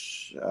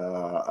such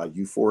a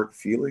euphoric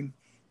feeling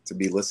to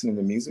be listening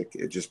to music.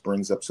 It just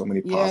brings up so many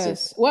positive.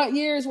 Yes. What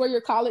years were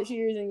your college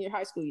years and your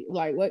high school?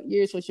 Like, what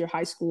years was your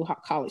high school,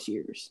 college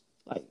years?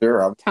 Like,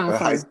 sure,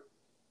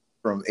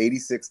 from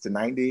 86 to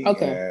 90.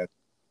 Okay. And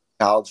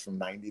college from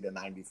 90 to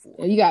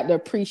 94. You got the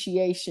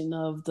appreciation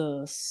of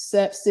the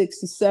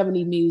 60s,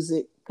 70s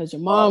music because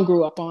your mom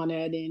grew up on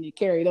that and it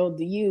carried over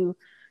to you.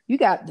 You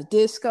got the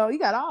disco. You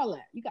got all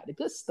that. You got the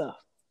good stuff.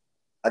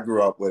 I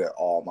grew up with it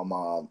all. My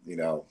mom,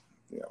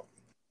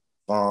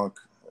 funk,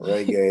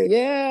 reggae.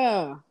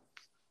 Yeah.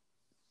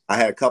 I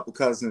had a couple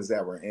cousins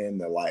that were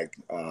into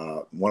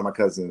one of my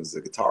cousins is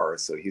a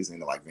guitarist, so he was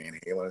into like Van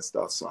Halen and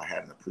stuff. So I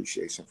had an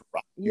appreciation for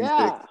rock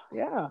music.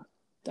 Yeah.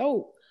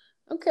 Dope.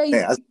 Okay,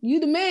 yeah, you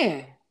the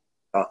man.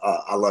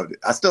 I loved it.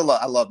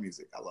 I love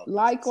music. I love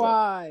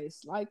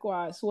Likewise.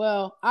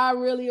 Well, I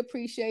really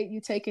appreciate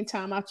you taking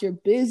time out your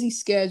busy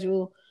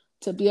schedule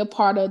to be a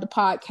part of the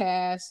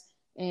podcast.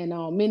 And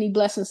many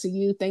blessings to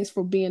you. Thanks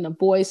for being a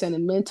voice and a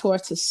mentor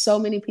to so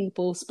many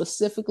people,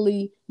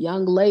 specifically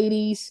young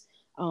ladies.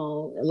 A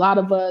lot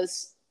of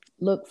us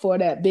look for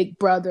that big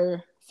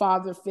brother,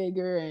 father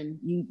figure, and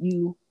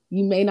you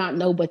may not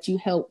know, but you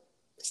help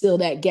fill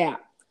that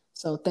gap.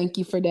 So thank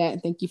you for that,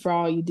 and thank you for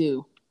all you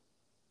do.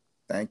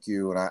 Thank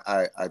you, and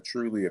I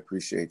truly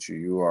appreciate you.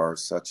 You are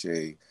such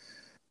a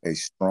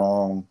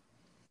strong,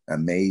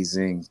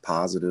 amazing,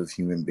 positive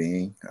human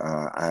being.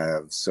 I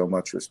have so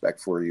much respect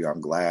for you.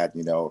 I'm glad,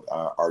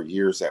 our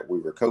years that we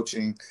were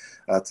coaching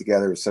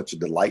together is such a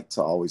delight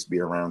to always be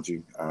around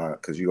you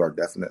because you are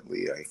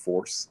definitely a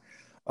force.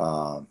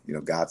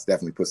 God's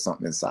definitely put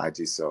something inside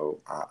you. So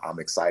I'm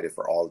excited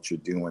for all that you're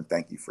doing.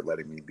 Thank you for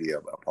letting me be a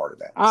part of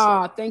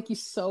that. Thank you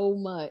so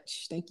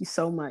much. Thank you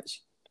so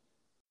much.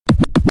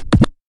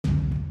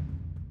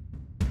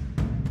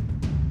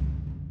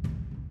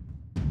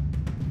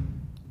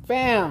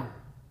 Fam,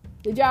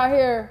 did y'all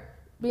hear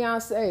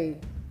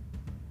Beyonce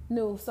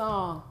new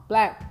song,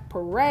 Black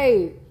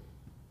Parade?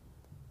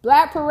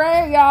 Black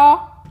Parade,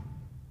 y'all.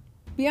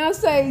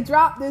 Beyonce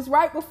dropped this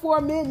right before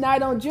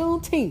midnight on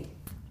Juneteenth.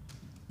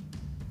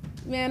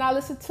 Man, I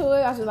listened to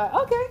it. I was just like,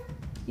 okay.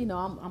 I'm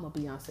a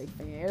Beyonce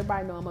fan.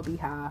 Everybody know I'm a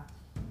Beehive.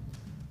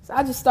 So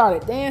I just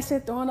started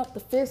dancing, throwing up the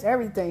fist,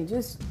 everything.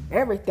 Just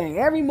everything.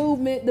 Every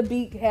movement the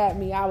beat had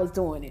me, I was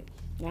doing it.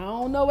 Now,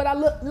 I don't know what I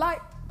looked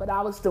like, but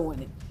I was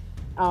doing it.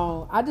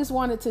 I just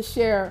wanted to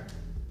share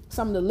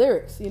some of the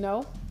lyrics,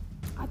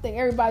 I think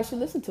everybody should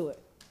listen to it.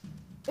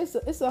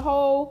 It's a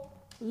whole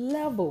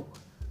level.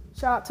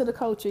 Shout out to the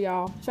culture,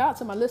 y'all. Shout out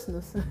to my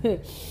listeners.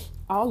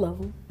 All of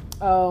them.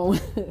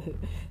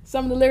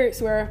 Some of the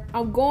lyrics were,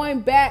 I'm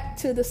going back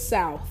to the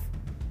South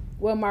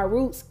where my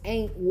roots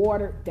ain't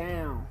watered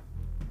down.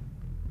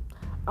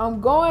 I'm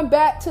going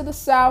back to the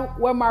South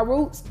where my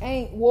roots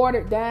ain't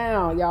watered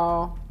down,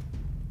 y'all.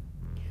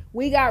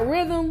 We got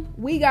rhythm,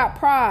 we got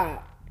pride.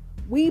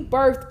 We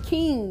birthed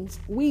kings,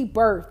 we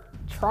birthed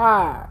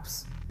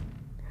tribes.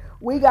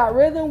 We got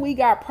rhythm, we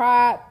got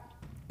pride.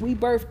 We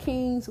birthed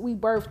kings, we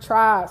birthed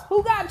tribes.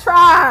 Who got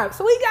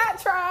tribes? We got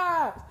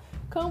tribes.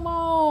 Come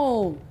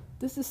on.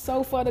 This is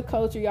so for the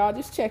culture, y'all.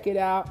 Just check it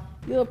out.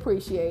 You'll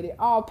appreciate it.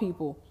 All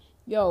people.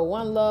 Yo,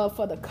 one love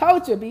for the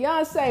culture.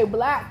 Beyonce,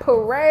 Black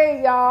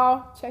Parade,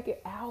 y'all. Check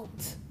it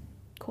out.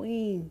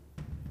 Queen.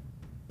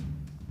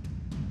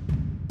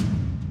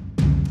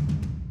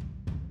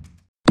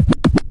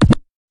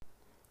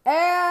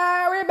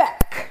 And we're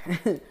back.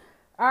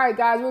 All right,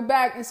 guys, we're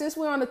back. And since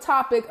we're on the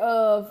topic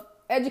of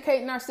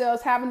educating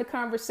ourselves, having the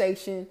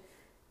conversation,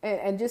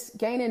 and just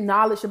gaining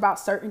knowledge about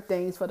certain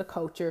things for the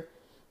culture,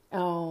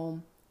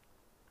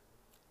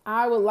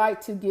 I would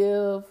like to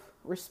give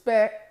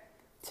respect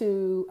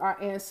to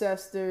our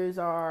ancestors,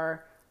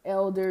 our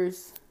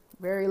elders,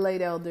 very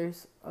late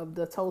elders of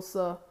the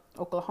Tulsa,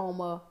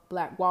 Oklahoma,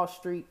 Black Wall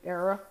Street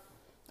era.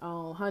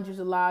 Hundreds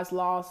of lives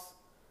lost,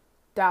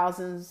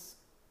 thousands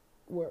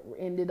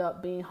ended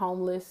up being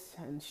homeless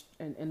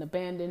and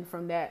abandoned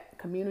from that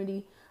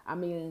community. I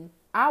mean,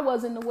 I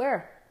wasn't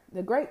aware.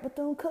 The great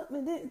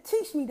Bethune-Cookman didn't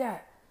teach me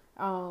that.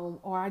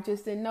 Or I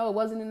just didn't know. It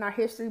wasn't in our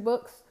history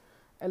books,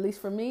 at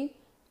least for me.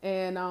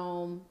 And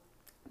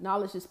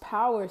knowledge is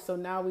power. So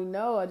now we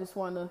know. I just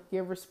want to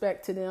give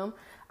respect to them.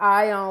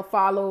 I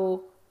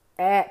follow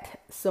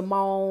at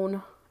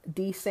Simone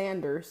D.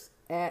 Sanders,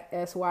 at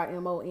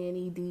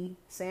SYMONED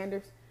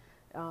Sanders.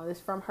 It's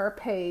from her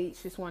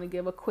page. Just want to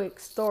give a quick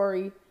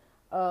story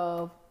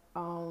of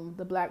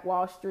the Black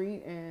Wall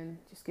Street and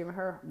just giving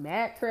her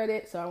mad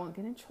credit so I won't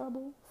get in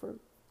trouble for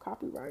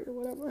copyright or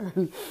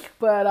whatever.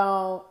 But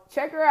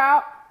check her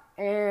out,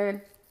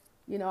 and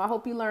I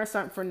hope you learned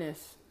something from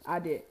this. I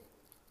did.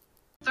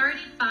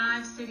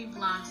 35 city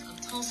blocks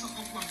of Tulsa,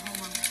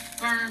 Oklahoma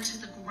burned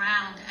to the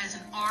ground as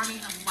an army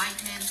of white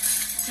men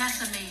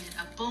decimated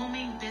a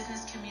booming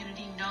business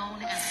community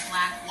known as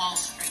Black Wall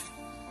Street.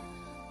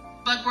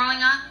 But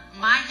growing up,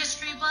 my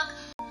history book,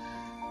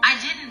 I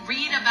didn't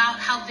read about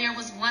how there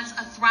was once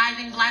a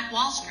thriving Black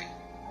Wall Street.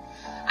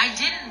 I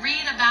didn't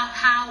read about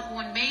how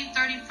on May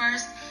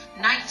 31st,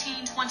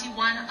 1921,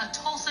 a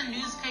Tulsa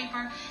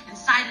newspaper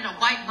incited a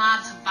white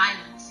mob to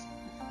violence.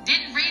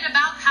 Didn't read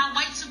about how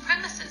white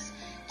supremacists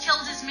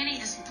killed as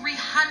many as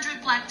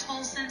 300 Black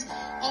Tulsans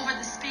over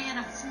the span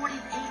of 48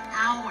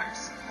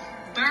 hours,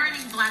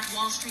 burning Black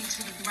Wall Street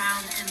to the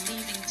ground and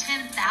leaving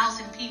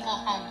 10,000 people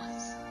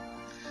homeless.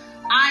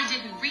 I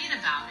didn't read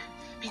about it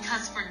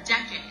because for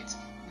decades,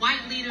 white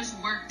leaders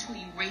worked to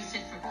erase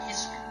it from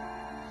history.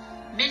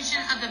 Mention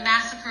of the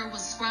massacre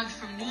was scrubbed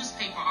from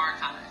newspaper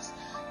archives.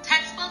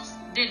 Textbooks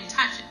didn't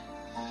touch it.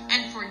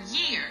 And for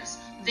years,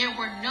 there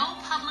were no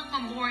public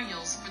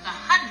memorials for the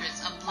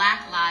hundreds of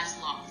Black lives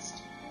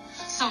lost.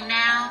 So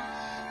now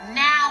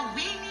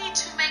we need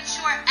to make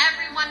sure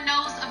everyone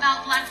knows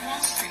about Black Wall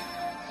Street,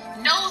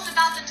 knows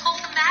about the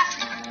Tulsa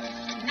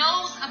Massacre,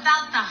 knows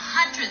about the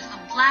hundreds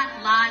of Black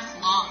lives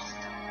lost.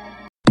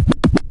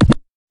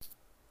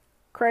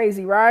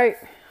 Crazy, right?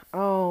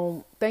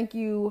 Thank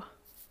you,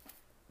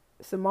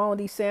 Simone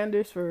D.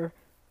 Sanders, for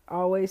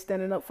always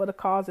standing up for the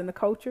cause and the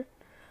culture.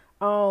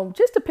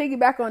 Just to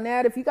piggyback on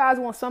that, if you guys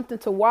want something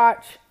to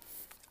watch,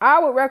 I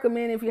would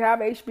recommend, if you have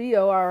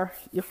HBO or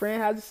your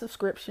friend has a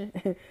subscription,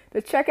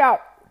 to check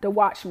out The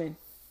Watchmen.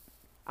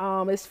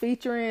 It's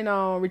featuring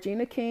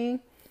Regina King.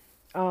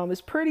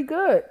 It's pretty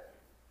good.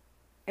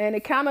 And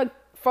it kind of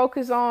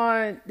focuses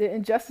on the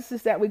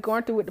injustices that we're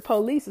going through with the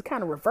police. It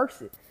kind of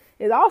reverse it.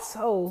 It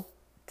also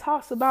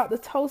talks about the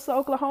Tulsa,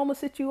 Oklahoma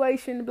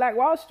situation, Black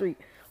Wall Street.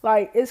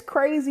 Like, it's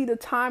crazy the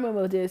timing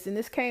of this. And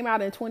this came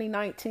out in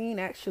 2019,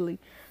 actually.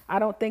 I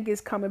don't think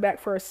it's coming back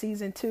for a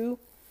season 2.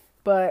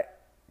 But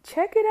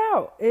check it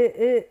out.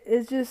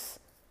 It's just,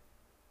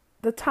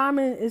 the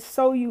timing is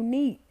so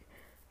unique.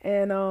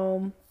 And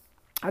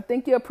I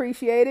think you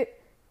appreciate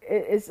it.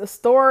 It's a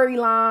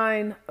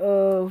storyline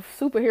of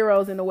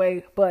superheroes in a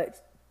way,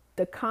 but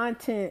the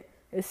content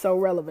is so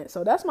relevant.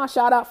 So that's my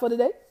shout out for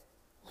today.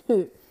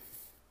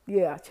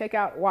 Yeah, check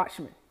out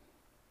Watchmen.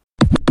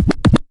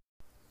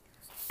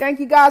 Thank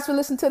you guys for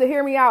listening to the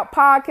Hear Me Out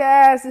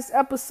podcast. This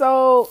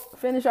episode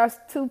finished our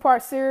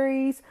 2-part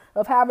series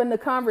of having the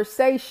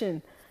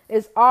conversation.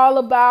 It's all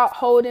about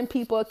holding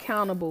people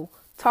accountable.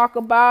 Talk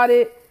about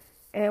it,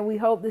 and we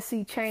hope to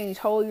see change.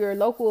 Hold your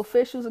local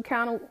officials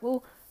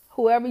accountable.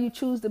 Whoever you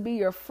choose to be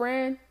your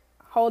friend,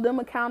 hold them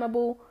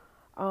accountable.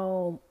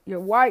 Your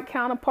white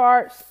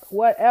counterparts,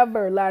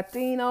 whatever,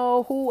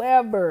 Latino,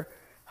 whoever,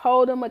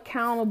 hold them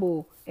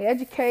accountable.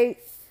 Educate.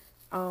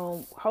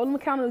 Hold them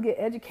accountable to get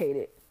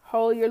educated.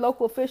 Hold your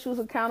local officials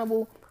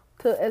accountable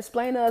to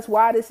explain to us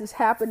why this is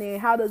happening.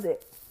 How does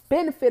it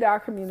benefit our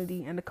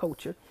community and the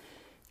culture?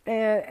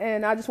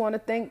 And I just want to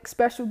thank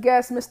special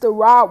guest, Mr.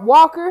 Rob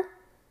Walker.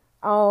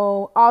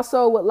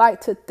 Also would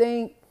like to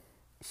thank,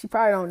 she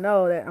probably don't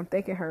know that I'm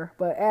thanking her,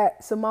 but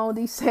at Simone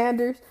D.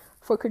 Sanders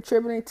for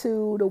contributing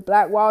to the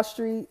Black Wall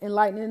Street,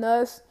 enlightening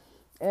us,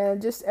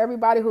 and just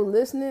everybody who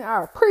listening.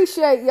 I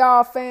appreciate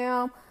y'all,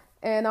 fam.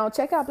 And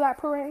check out Black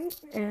Parade,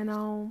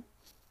 and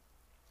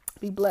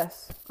be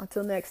blessed.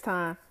 Until next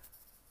time.